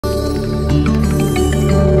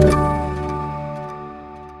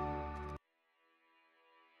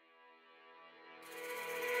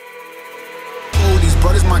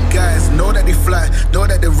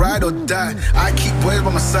ride or die. I keep boys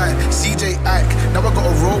by my side. CJ Ike, now I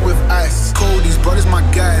gotta roll with ice. Cody's brothers, my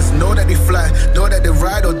guys, know that they fly, know that they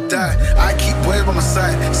ride or die. I keep boys by my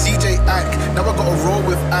side. CJ Ike, now I gotta roll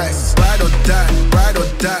with ice. Ride or die, ride or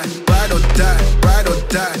die, ride or die, ride or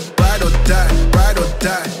die, ride or die, ride or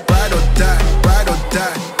die, ride or die, ride or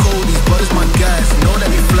die. Cody's brothers, my guys, know that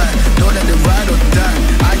they fly, know that they ride or die.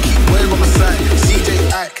 I keep boys by my side. CJ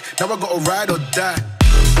Ike, now I gotta ride or die.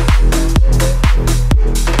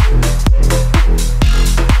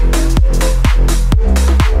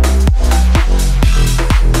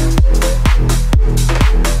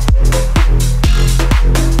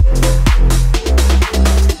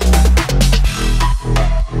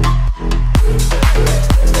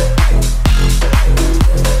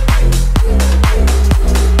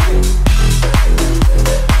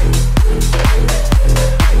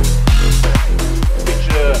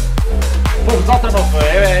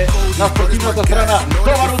 Na sportivната страна,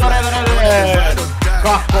 добар удар,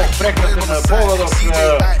 како прекрасен поводок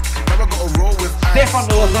Стефан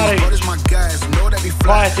Lazarević,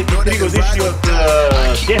 23 годишниот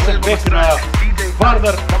десен бек на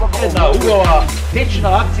Vardar, една угова течна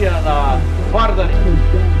акција на Vardar.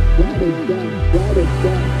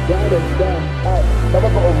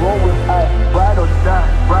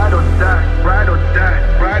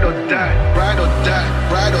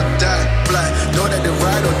 Know that they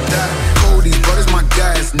ride or die. Cody's brothers, my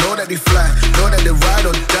guys, know that they fly, know that they ride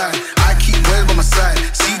or die. I keep boys by my side.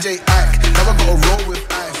 CJ Ike, now I gotta roll with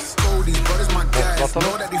ice. Cody's brothers, my guys,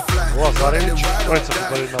 know that they fly. Lazarević, кој се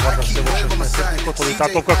попади на Vardar се во 16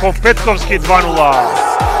 колитато како Петковски 2:0.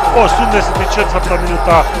 84-та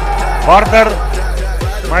минута. Vardar,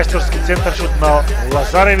 мајсторски центаршот на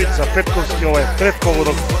Lazarević за Петковски, ова е трет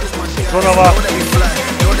поводок сезонава.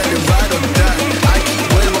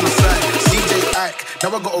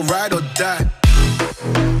 Now I gotta ride or die.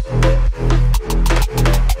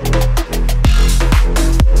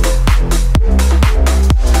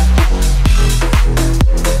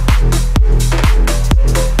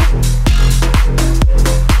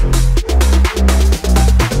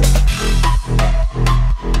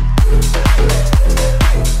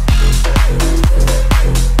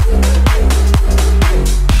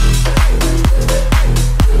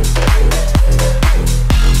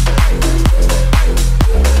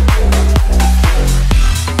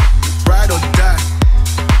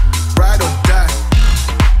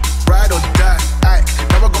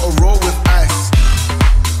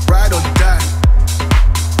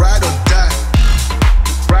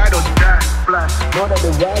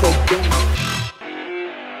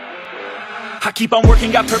 I keep on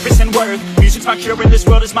working, got purpose and worth. Music's my cure and this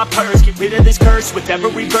world is my purse. Get rid of this curse with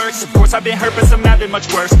every verse. Of course I've been hurt, but some have been much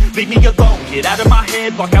worse. Leave me alone, get out of my head.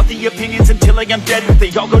 Block out the opinions until I am dead.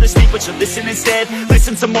 They all go to sleep, but you listen instead.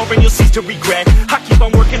 Listen some more and you'll cease to regret. I keep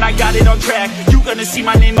on working, I got it on track. You gonna see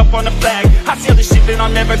my name up on a flag. I sail the ship and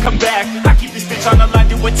I'll never come back. I keep this bitch on the line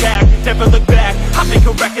to attack. Never look back, I make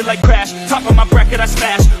a record like Crash. Top of my bracket I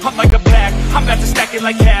smash, I'm like a pack. I'm about to stack it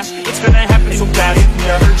like cash. It's gonna happen so fast. It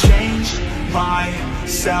never changed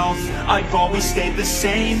myself, I've always stayed the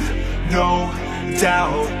same, no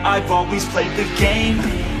doubt. I've always played the game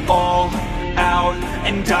all out,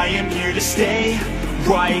 and I am here to stay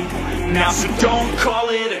right now. So don't call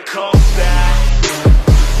it a comeback.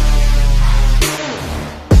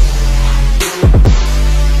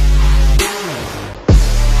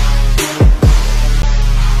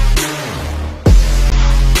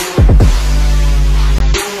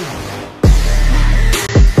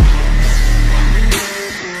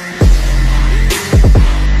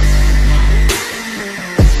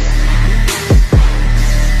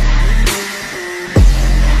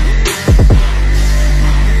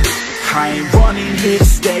 I ain't running here to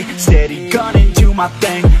stay, steady gunning, do my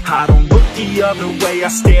thing. I don't look the other way, I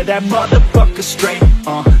stare that motherfucker straight.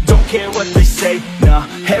 Don't care what they say, nah,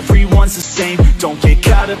 everyone's the same. Don't get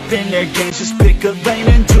caught up in their games, just pick a lane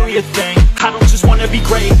and do your thing. I don't just wanna be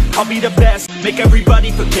great, I'll be the best. Make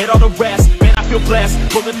everybody forget all the rest. Man, I feel blessed,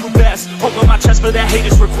 bulletproof vest over my chest for that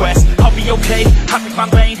haters request. I'll be okay, I pick my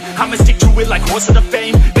lane, I'ma stick to it like horse of the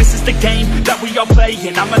fame. This is the game that we all play,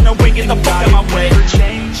 and I'm gonna win it the fuck out my way.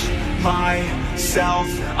 Change myself,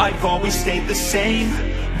 I've always stayed the same,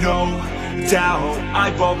 no doubt.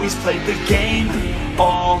 I've always played the game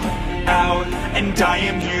all out, and I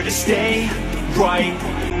am here to stay right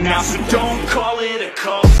now. So don't call it a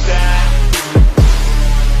comeback.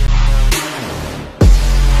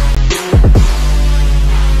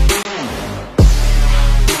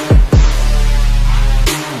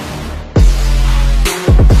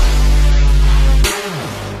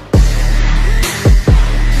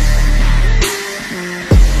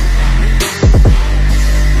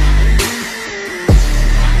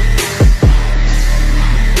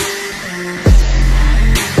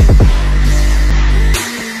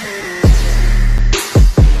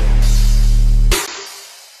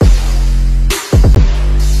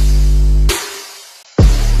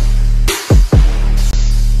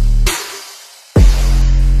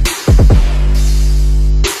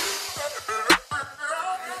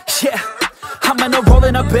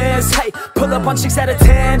 up on 6 out of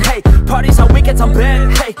 10. Hey, parties on weekends I'm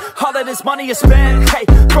bent. Hey, all of this money is spent. Hey,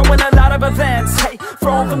 throwing a lot of events. Hey,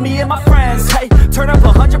 throwing for me and my friends. Hey, turn up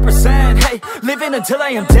 100%. Hey, living until I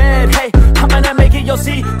am dead. Hey, I'm gonna make it, you'll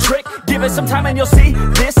see. Trick, give it some time and you'll see.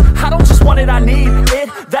 This, I don't just want it, I need it.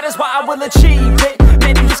 That is why I will achieve it.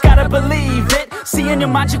 Man, you just gotta believe it. See in your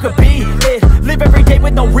mind you could be it. Live every day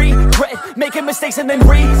with no regret. Making mistakes and then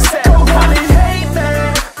reset. Go on and hate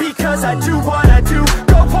me, because I do what I do.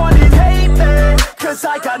 Go on and hate me, cause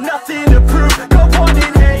I got nothing to prove. Go on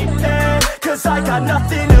and hate me, cause I got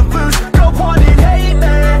nothing to lose. Go on and hate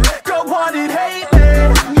me, go on and hate me.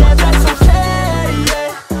 Yeah, that's okay,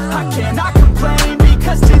 yeah. I cannot complain,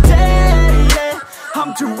 because today, yeah,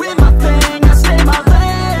 I'm doing my thing, I stay my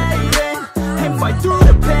lane, and fight through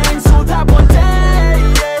the pain, so that one day,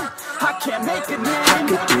 yeah, I can make a name. I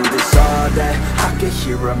could do this all day, I could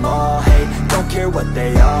hear them all hate. Don't care what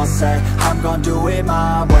they all say, I'm gonna do it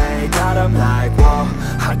my way. Got them like, whoa,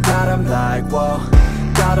 I got them like, whoa.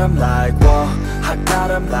 Got them like, whoa, I got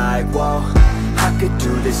them like, whoa. I could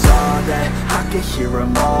do this all day, I could hear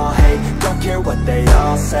them all hate. Don't care what they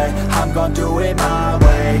all say, I'm gonna do it my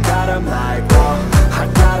way. Got them like, whoa, I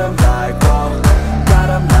got them like, whoa. Got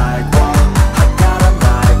them like, whoa, I got them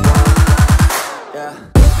like, whoa. Yeah.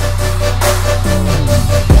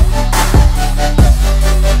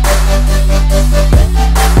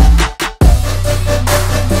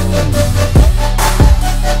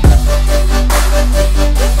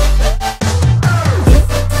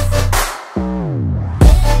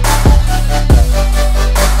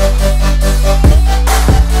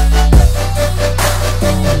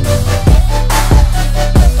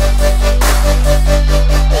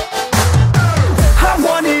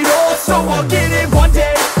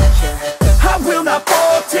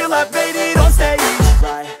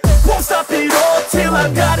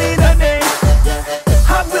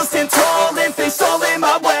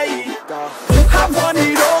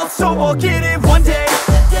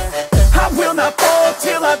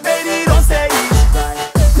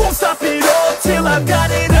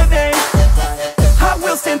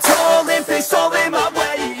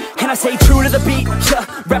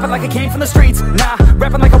 Like I came from the streets, nah.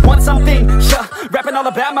 Rapping like I want something, yeah. Rapping all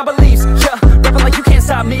about my beliefs, yeah. Rapping like you can't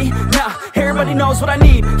stop me, nah. Everybody knows what I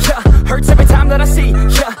need, yeah. Hurts every time that I see,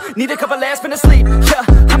 yeah. Need a couple last minutes sleep, yeah.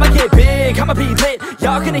 I'ma get big, I'ma be lit.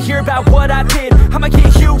 Y'all gonna hear about what I did. I'ma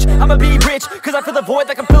get huge, I'ma be rich. Cause I feel the void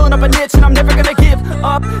like I'm filling up a niche. And I'm never gonna give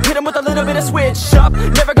up, hit 'em with a little bit of switch up.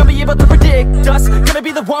 Never gonna be able to predict us. Gonna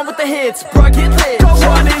be the one with the hits, bruh, get lit. Go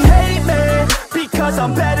on and hate me, because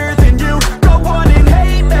I'm better than you. Go on and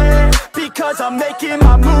hate me, because I'm making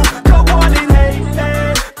my move. Go on and hate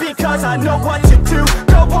me, because I know what to do.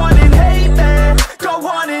 Go on and hate me, go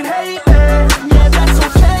on and hate me. Yeah, that's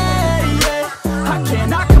okay, yeah. I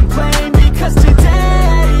cannot complain, because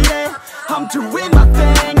today, yeah, I'm doing my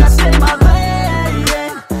thing, I stay my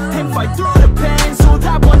lane, and fight through the pain, so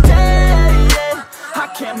that one day, yeah, I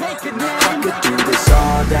can make a name. I could do this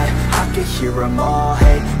all day, I could hear them all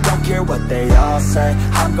hate. Don't care what they all say,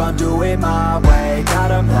 I'm gonna do it my way. Got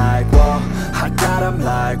them like, whoa, I got them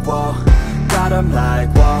like, whoa. Got them like,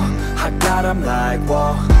 whoa, I got them like,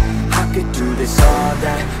 whoa. I could do this all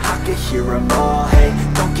day, I could hear them all hate.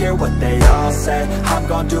 Don't care what they all say, I'm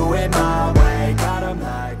gonna do it my way. Got them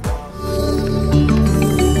like, whoa.